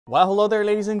Well, hello there,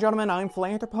 ladies and gentlemen. I'm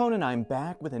Philanthropone, and I'm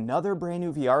back with another brand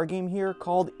new VR game here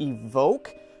called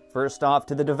Evoke. First off,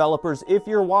 to the developers, if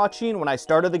you're watching, when I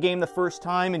started the game the first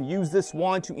time and used this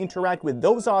wand to interact with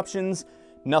those options,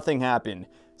 nothing happened.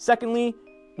 Secondly,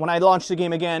 when I launched the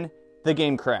game again, the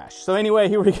game crashed. So anyway,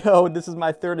 here we go. This is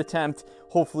my third attempt.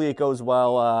 Hopefully it goes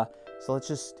well. So let's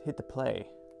just hit the play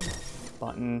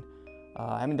button.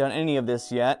 I haven't done any of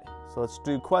this yet, so let's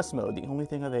do quest mode, the only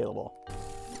thing available.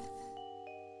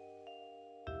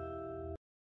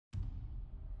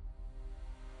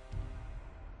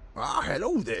 Ah,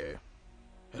 hello there.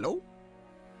 Hello?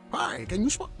 Hi, can you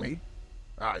spot me?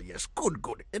 Ah, yes, good.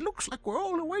 It looks like we're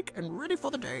all awake and ready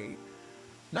for the day.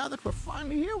 Now that we're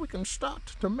finally here, we can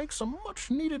start to make some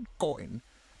much-needed coin.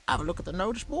 Have a look at the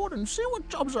notice board and see what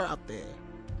jobs are out there.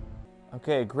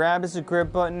 Okay, grab is the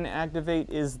grip button, activate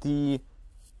is the...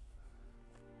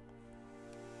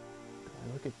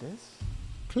 Look at this.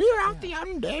 Clear out the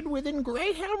undead within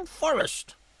Greyhelm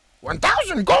Forest.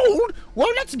 1,000 gold?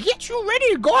 Well, let's get you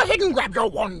ready. Go ahead and grab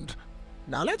your wand.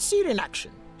 Now let's see it in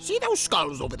action. See those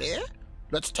skulls over there?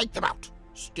 Let's take them out.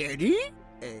 Steady,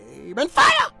 aim, and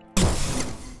fire!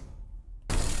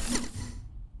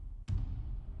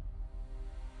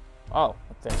 Oh,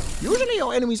 up there. Usually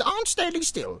your enemies aren't standing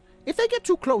still. If they get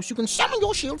too close, you can summon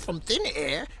your shield from thin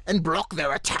air and block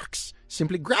their attacks.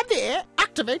 Simply grab the air,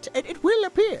 activate, and it will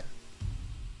appear.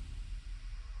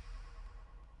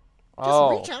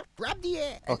 Just reach out, grab the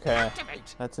air, and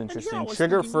activate. That's interesting.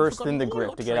 Trigger first, then the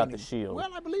grip to get out the shield. Well,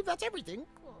 I believe that's everything.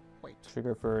 Oh, wait.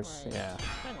 Trigger first, yeah.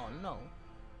 Hang on, no.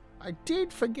 I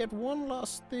did forget one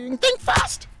last thing. Think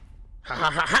fast! Ha ha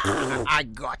ha ha! I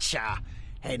gotcha.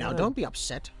 Hey, now don't be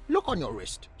upset. Look on your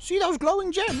wrist. See those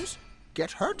glowing gems? Get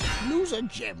hurt, lose a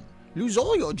gem. Lose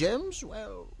all your gems?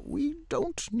 Well, we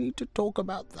don't need to talk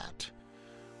about that.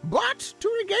 But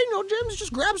to regain your gems,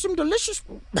 just grab some delicious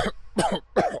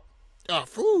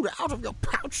food out of your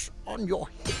pouch on your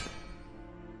hip.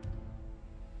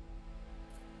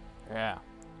 Yeah,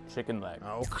 chicken leg.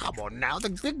 Oh, come on now. The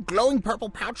big glowing purple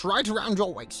pouch right around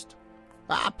your waist.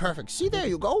 Ah, perfect. See, there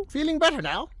you go. Feeling better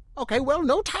now. Okay, well,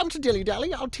 no time to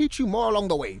dilly-dally. I'll teach you more along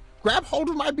the way. Grab hold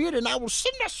of my beard and I will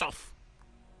send us off.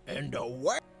 And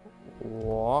away.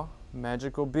 Whoa,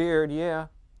 magical beard, yeah.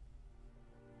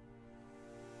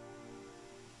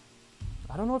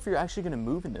 I don't know if you're actually going to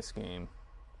move in this game.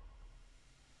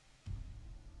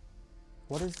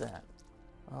 What is that?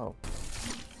 Oh.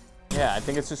 Yeah, I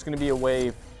think it's just going to be a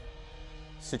wave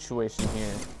situation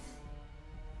here.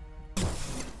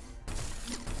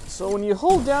 So when you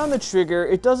hold down the trigger,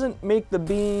 it doesn't make the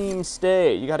beam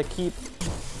stay. You got to keep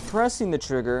pressing the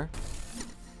trigger.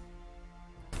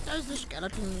 Does the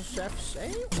skeleton chef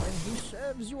say when he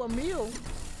serves you a meal?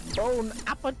 Bon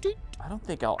appetit. I don't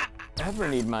think I'll ever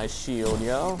need my shield,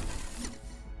 yo.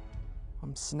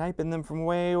 I'm sniping them from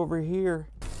way over here.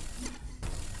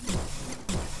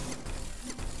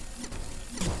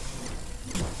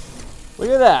 Look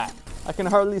at that. I can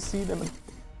hardly see them.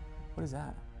 What is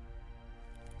that?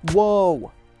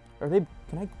 Whoa. Are they...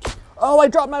 Can I... Oh, I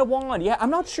dropped my wand. Yeah, I'm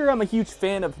not sure I'm a huge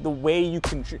fan of the way you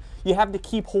can... You have to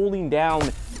keep holding down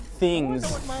things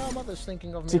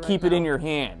to keep it in your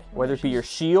hand. Whether it be your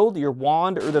shield, your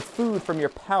wand, or the food from your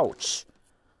pouch.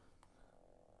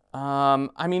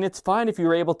 I mean, it's fine if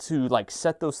you're able to, like,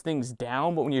 set those things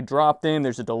down, but when you drop them,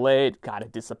 there's a delay. It gotta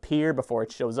disappear before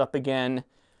it shows up again.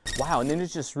 Wow, and then it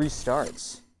just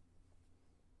restarts.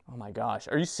 Oh my gosh,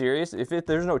 are you serious?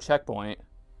 There's no checkpoint.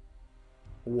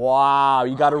 Wow,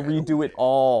 you gotta redo it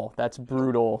all. That's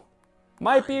brutal.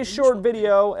 Might be a short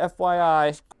video,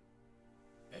 FYI.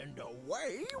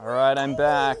 Alright, I'm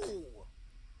back.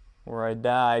 Where I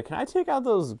died. Can I take out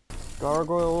those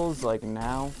gargoyles, like,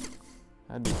 now?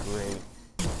 That'd be great.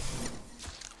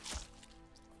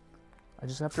 I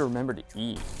just have to remember to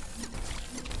eat.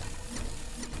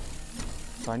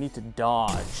 So I need to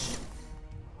dodge.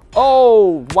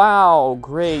 Oh, wow,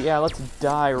 great. Yeah, let's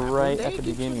die right at the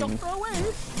beginning.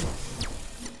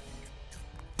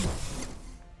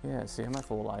 Yeah, see, I'm at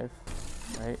full life,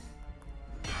 right?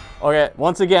 Okay,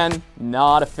 once again,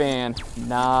 not a fan.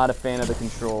 Not a fan of the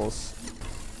controls.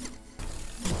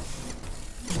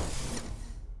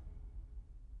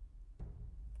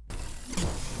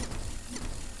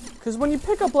 Because when you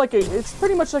pick up like it's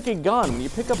pretty much like a gun. When you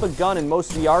pick up a gun in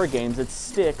most VR games, it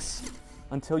sticks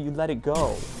until you let it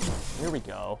go. There we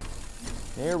go.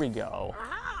 There we go.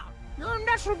 Aha! You're a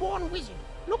natural-born wizard.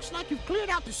 Looks like you've cleared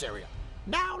out this area.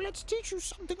 Now let's teach you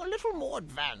something a little more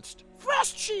advanced.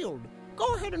 Frost shield.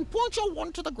 Go ahead and point your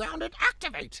wand to the ground and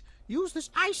activate. Use this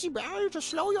icy barrier to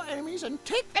slow your enemies and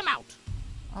take them out.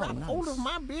 Grab hold of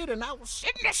my beard and I will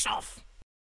send this off.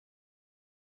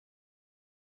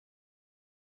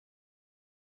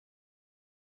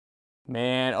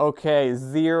 Man, okay,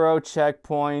 0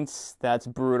 checkpoints. That's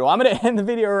brutal. I'm going to end the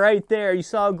video right there. You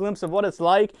saw a glimpse of what it's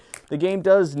like. The game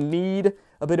does need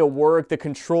a bit of work. The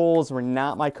controls were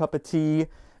not my cup of tea.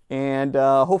 And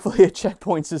hopefully a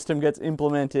checkpoint system gets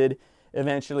implemented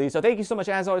eventually. So thank you so much,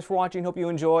 as always, for watching. Hope you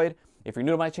enjoyed. If you're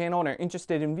new to my channel and are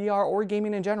interested in VR or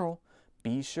gaming in general,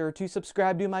 be sure to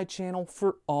subscribe to my channel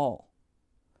for all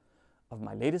of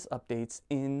my latest updates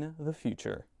in the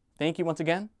future. Thank you once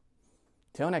again.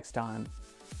 Till next time,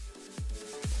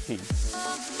 peace.